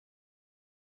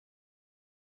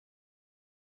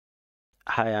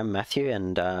Hi, I'm Matthew,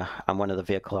 and I'm one of the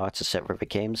vehicle artists at Rivet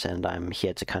Games, and I'm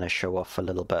here to kind of show off a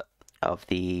little bit of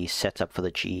the setup for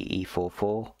the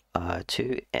GE44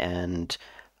 2 and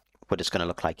what it's going to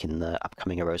look like in the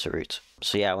upcoming Erosa route.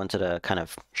 So yeah, I wanted to kind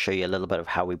of show you a little bit of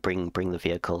how we bring the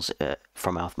vehicles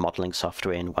from our modeling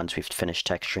software in once we've finished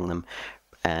texturing them,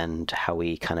 and how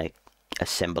we kind of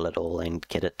assemble it all and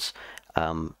get it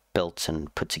built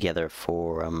and put together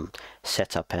for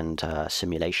setup and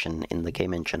simulation in the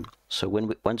game engine. So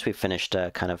once we've finished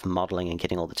kind of modeling and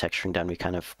getting all the texturing done,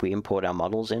 we import our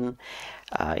models into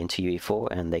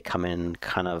UE4, and they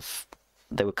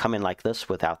would come in like this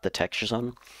without the textures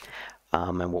on.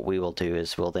 And what we will do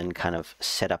is we'll then kind of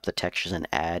set up the textures and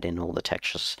add in all the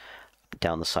textures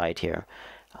down the side here.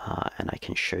 And I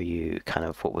can show you kind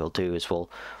of what we'll do is we'll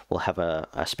have a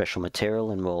special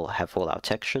material, and we'll have all our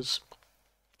textures,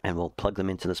 and we'll plug them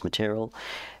into this material,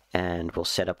 and we'll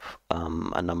set up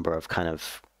a number of kind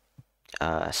of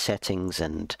settings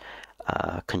and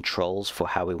controls for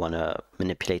how we want to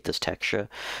manipulate this texture.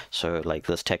 So like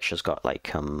this texture's got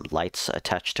like lights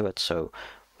attached to it, so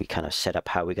we kind of set up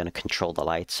how we're going to control the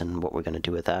lights and what we're going to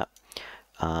do with that.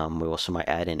 We also might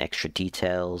add in extra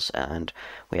details, and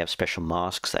we have special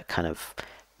masks that kind of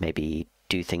maybe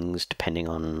do things depending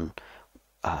on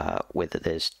whether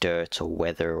there's dirt or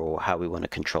weather or how we want to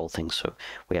control things. So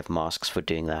we have masks for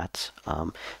doing that.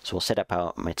 So we'll set up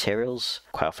our materials.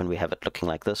 Quite often we have it looking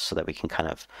like this so that we can kind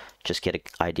of just get an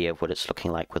idea of what it's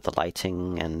looking like with the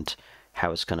lighting and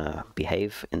how it's going to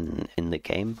behave in the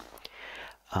game.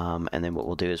 And then what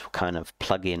we'll do is we'll kind of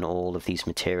plug in all of these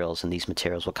materials, and these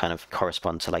materials will kind of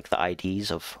correspond to like the IDs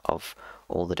of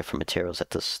all the different materials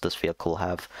that this vehicle will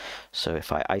have. So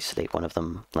if I isolate one of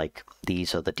them, like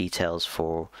these are the details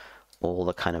for all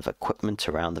the kind of equipment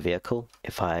around the vehicle.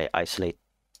 If I isolate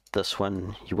this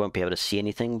one, you won't be able to see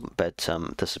anything, but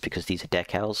this is because these are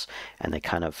decals and they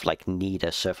kind of like need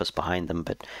a surface behind them,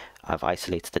 but I've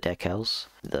isolated the decals.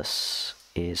 This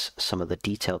is some of the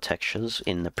detail textures.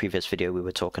 In the previous video we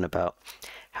were talking about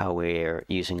how we're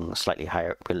using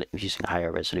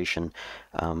higher resolution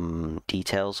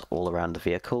details all around the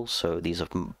vehicle. So these are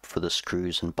for the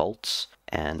screws and bolts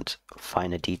and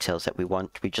finer details that we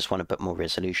want. We just want a bit more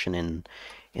resolution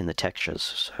in the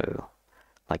textures. So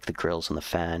like the grills and the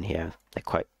fan here,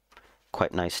 they're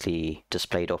quite nicely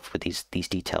displayed off with these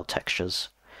detailed textures.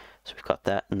 So we've got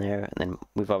that in there, and then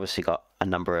we've obviously got a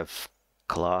number of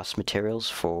glass materials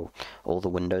for all the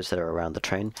windows that are around the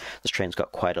train. This train's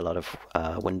got quite a lot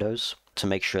of windows. To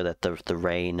make sure that the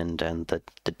rain and the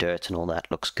dirt and all that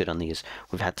looks good on these,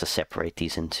 we've had to separate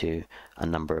these into a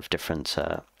number of different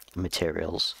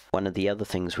materials. One of the other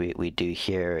things we do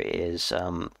here is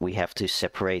we have to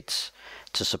separate,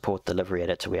 to support the livery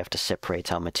editor, we have to separate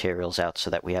our materials out so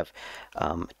that we have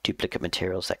duplicate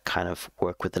materials that kind of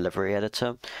work with the livery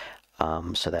editor.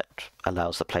 So that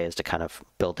allows the players to kind of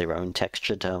build their own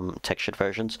textured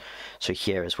versions. So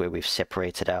here is where we've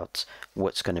separated out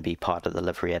what's going to be part of the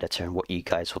livery editor and what you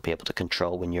guys will be able to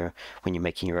control when you're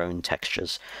making your own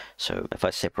textures. So if I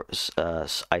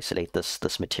isolate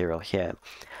this material here,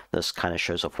 this kind of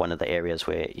shows off one of the areas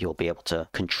where you'll be able to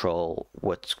control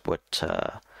what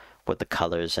the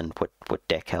colors and what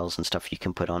decals and stuff you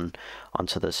can put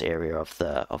onto this area of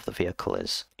the vehicle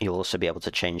is. You'll also be able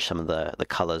to change some of the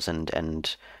colors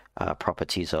and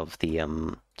properties of the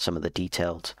some of the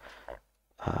detailed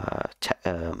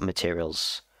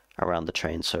materials around the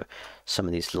train. So some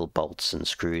of these little bolts and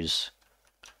screws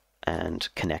and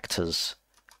connectors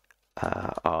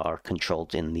are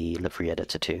controlled in the livery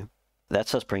editor too.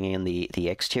 That's us bringing in the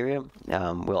exterior.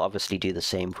 We'll obviously do the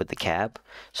same with the cab.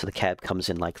 So the cab comes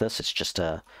in like this. It's just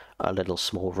a little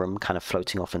small room kind of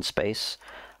floating off in space.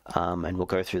 And we'll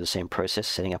go through the same process,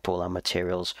 setting up all our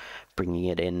materials, bringing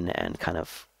it in, and kind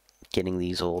of getting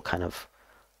these all kind of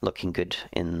looking good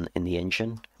in the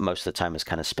engine. Most of the time is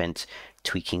kind of spent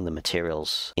tweaking the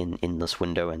materials in this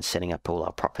window and setting up all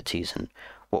our properties and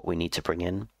what we need to bring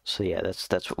in. So yeah, that's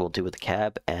what we'll do with the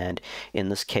cab. And in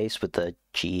this case with the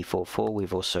GE44,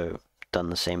 we've also done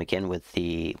the same again with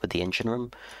the engine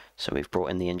room. So we've brought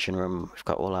in the engine room, we've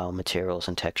got all our materials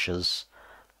and textures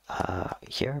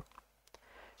here.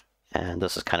 And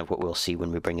this is kind of what we'll see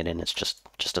when we bring it in. It's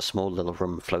just a small little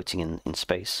room floating in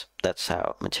space. That's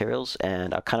our materials,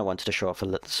 and I kind of wanted to show off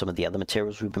some of the other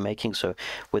materials we've been making. So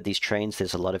with these trains,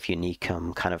 there's a lot of unique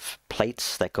kind of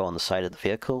plates that go on the side of the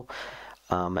vehicle.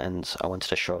 And I wanted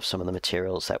to show off some of the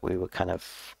materials that we were kind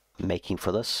of making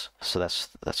for this. So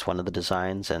that's one of the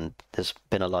designs, and there's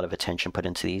been a lot of attention put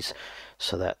into these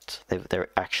so that they're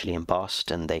actually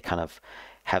embossed and they kind of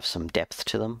have some depth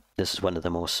to them. This is one of the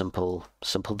more simple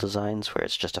designs where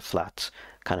it's just a flat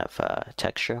kind of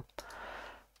texture.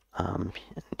 And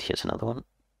here's another one.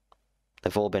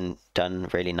 They've all been done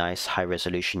really nice, high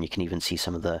resolution. You can even see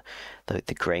some of the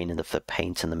grain and the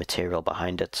paint and the material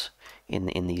behind it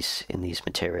in these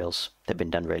materials. They've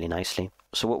been done really nicely.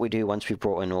 So what we do once we've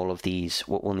brought in all of these,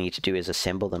 what we'll need to do is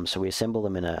assemble them. So we assemble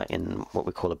them in what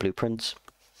we call a blueprint.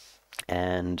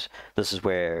 And this is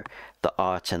where the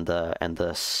art and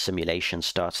the simulation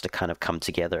starts to kind of come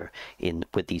together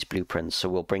with these blueprints. So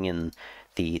we'll bring in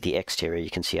the exterior. You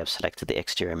can see I've selected the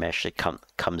exterior mesh. It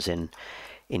comes in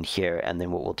here, and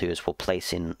then what we'll do is we'll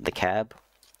place in the cab,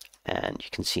 and you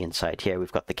can see inside here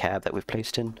we've got the cab that we've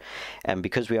placed in. And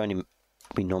because we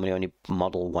normally only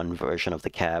model one version of the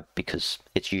cab, because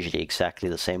it's usually exactly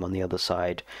the same on the other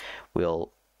side,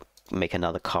 we'll make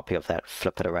another copy of that,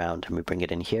 flip it around, and we bring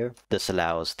it in here. This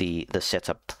allows the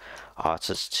setup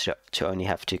artists to only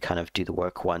have to kind of do the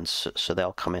work once, so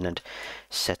they'll come in and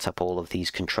set up all of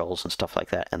these controls and stuff like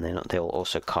that, and then they'll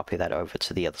also copy that over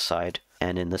to the other side.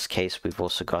 And in this case we've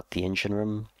also got the engine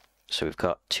room. So we've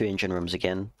got two engine rooms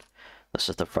again. This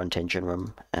is the front engine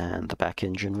room and the back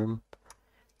engine room,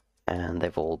 and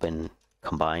they've all been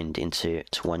combined into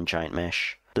one giant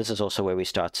mesh. This is also where we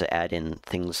start to add in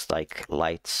things like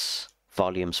lights,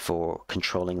 volumes for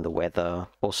controlling the weather,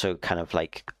 also kind of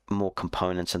like more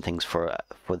components and things for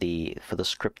the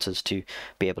scripters to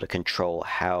be able to control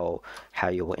how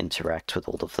you will interact with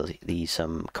all of these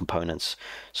components.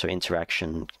 So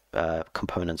interaction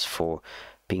components for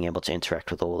being able to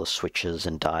interact with all the switches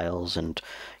and dials and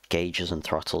gauges and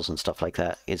throttles and stuff like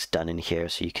that is done in here,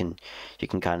 so you can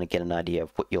kind of get an idea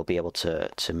of what you'll be able to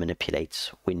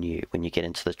manipulate when you get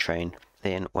into the train.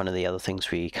 Then one of the other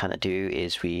things we kind of do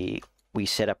is we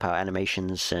set up our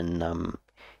animations in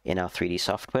our 3D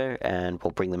software, and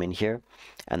we'll bring them in here,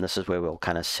 and this is where we'll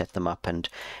kind of set them up, and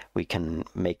we can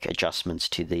make adjustments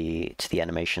to the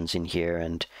animations in here,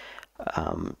 and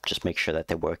just make sure that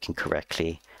they're working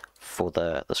correctly for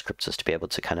the scripters to be able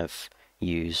to kind of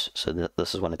use. So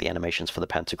this is one of the animations for the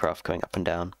pantograph going up and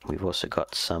down. We've also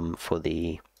got some for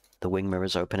the wing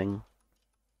mirrors opening,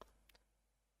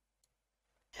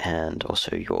 and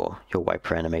also your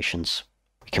wiper animations.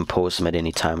 We can pause them at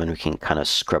any time, and we can kind of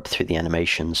scrub through the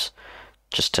animations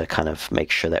just to kind of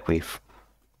make sure that we've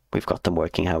got them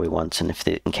working how we want, and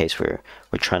in case we're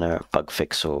trying to bug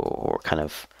fix or kind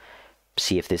of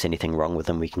see if there's anything wrong with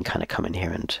them, we can kind of come in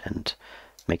here and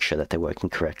make sure that they're working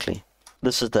correctly.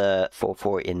 This is the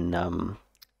 4.4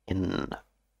 in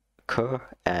Cur,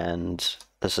 and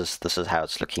this is how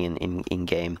it's looking in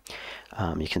game.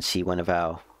 You can see one of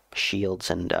our shields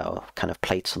and our kind of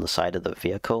plates on the side of the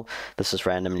vehicle. This is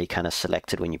randomly kind of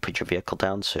selected when you put your vehicle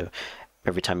down, so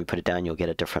every time you put it down you'll get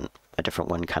a different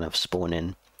one kind of spawn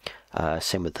in.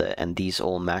 Same with and these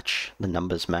all match, the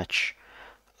numbers match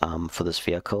for this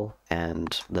vehicle,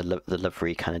 and the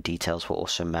livery kind of details will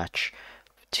also match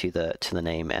to the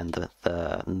name and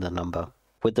the number.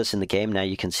 With this in the game now,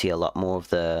 you can see a lot more of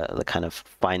the kind of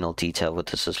final detail what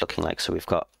this is looking like. So we've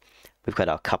got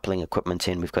our coupling equipment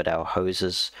in, we've got our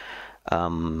hoses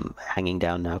hanging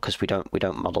down now, because we don't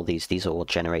model these are all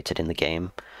generated in the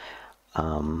game,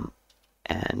 and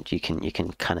you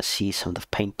can kind of see some of the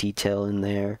paint detail in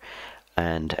there,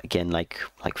 and again, like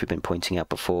we've been pointing out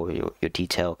before, your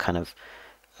detail kind of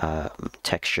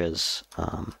textures,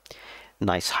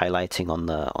 nice highlighting on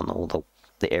all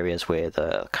the areas where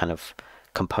the kind of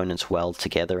components weld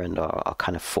together and are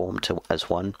kind of formed as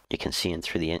one. You can see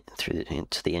into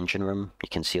the engine room. You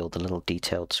can see all the little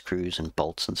detailed screws and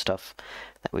bolts and stuff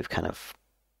that we've kind of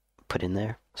put in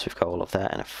there. So we've got all of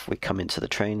that, and if we come into the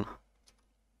train,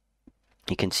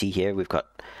 you can see here we've got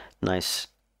nice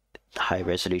high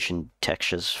resolution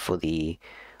textures for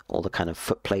all the kind of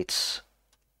foot plates.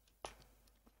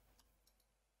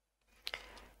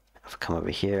 If we come over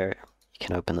here, you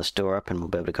can open this door up and we'll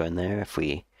be able to go in there. If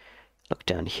we look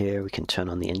down here, we can turn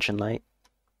on the engine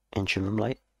room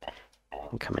light,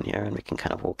 and come in here, and we can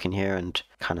kind of walk in here and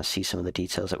kind of see some of the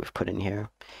details that we've put in here.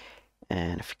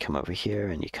 And if you come over here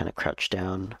and you kind of crouch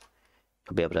down,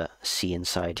 you'll be able to see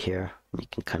inside here, and you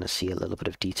can kind of see a little bit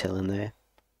of detail in there.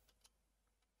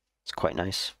 It's quite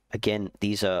nice. Again,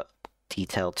 these are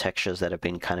detailed textures that have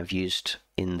been kind of used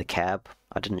in the cab.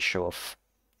 I didn't show off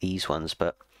these ones,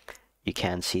 but you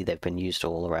can see they've been used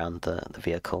all around the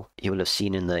vehicle. You will have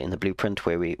seen in the blueprint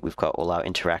where we've got all our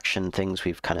interaction things.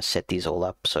 We've kind of set these all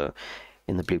up, so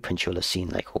in the blueprint you'll have seen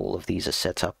like all of these are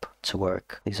set up to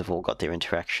work. These have all got their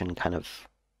interaction kind of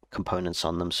components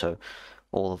on them, so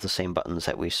all of the same buttons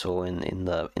that we saw in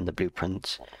the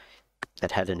blueprint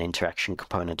that had an interaction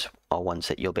component are ones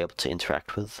that you'll be able to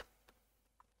interact with.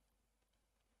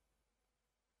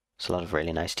 There's a lot of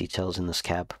really nice details in this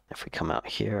cab. If we come out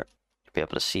here, be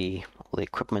able to see all the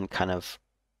equipment kind of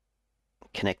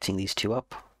connecting these two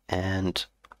up. And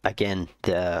again,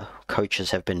 the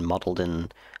coaches have been modeled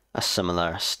in a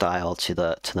similar style to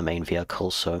the main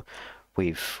vehicle, so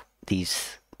we've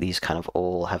these kind of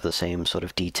all have the same sort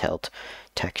of detailed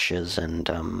textures and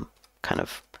kind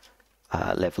of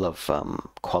level of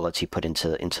quality put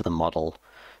into the model,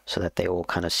 so that they all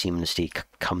kind of seamlessly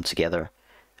come together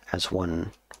as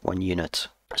one unit.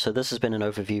 So this has been an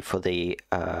overview for the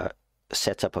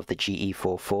setup of the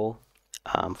GE44 for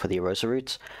the Erosa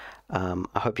routes.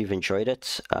 I hope you've enjoyed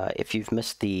it. If you've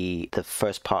missed the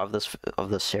first part of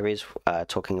this series,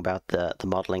 talking about the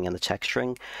modeling and the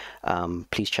texturing,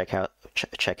 please check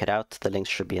it out. The links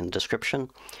should be in the description.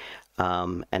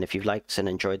 And if you've liked and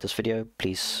enjoyed this video,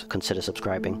 please consider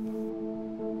subscribing.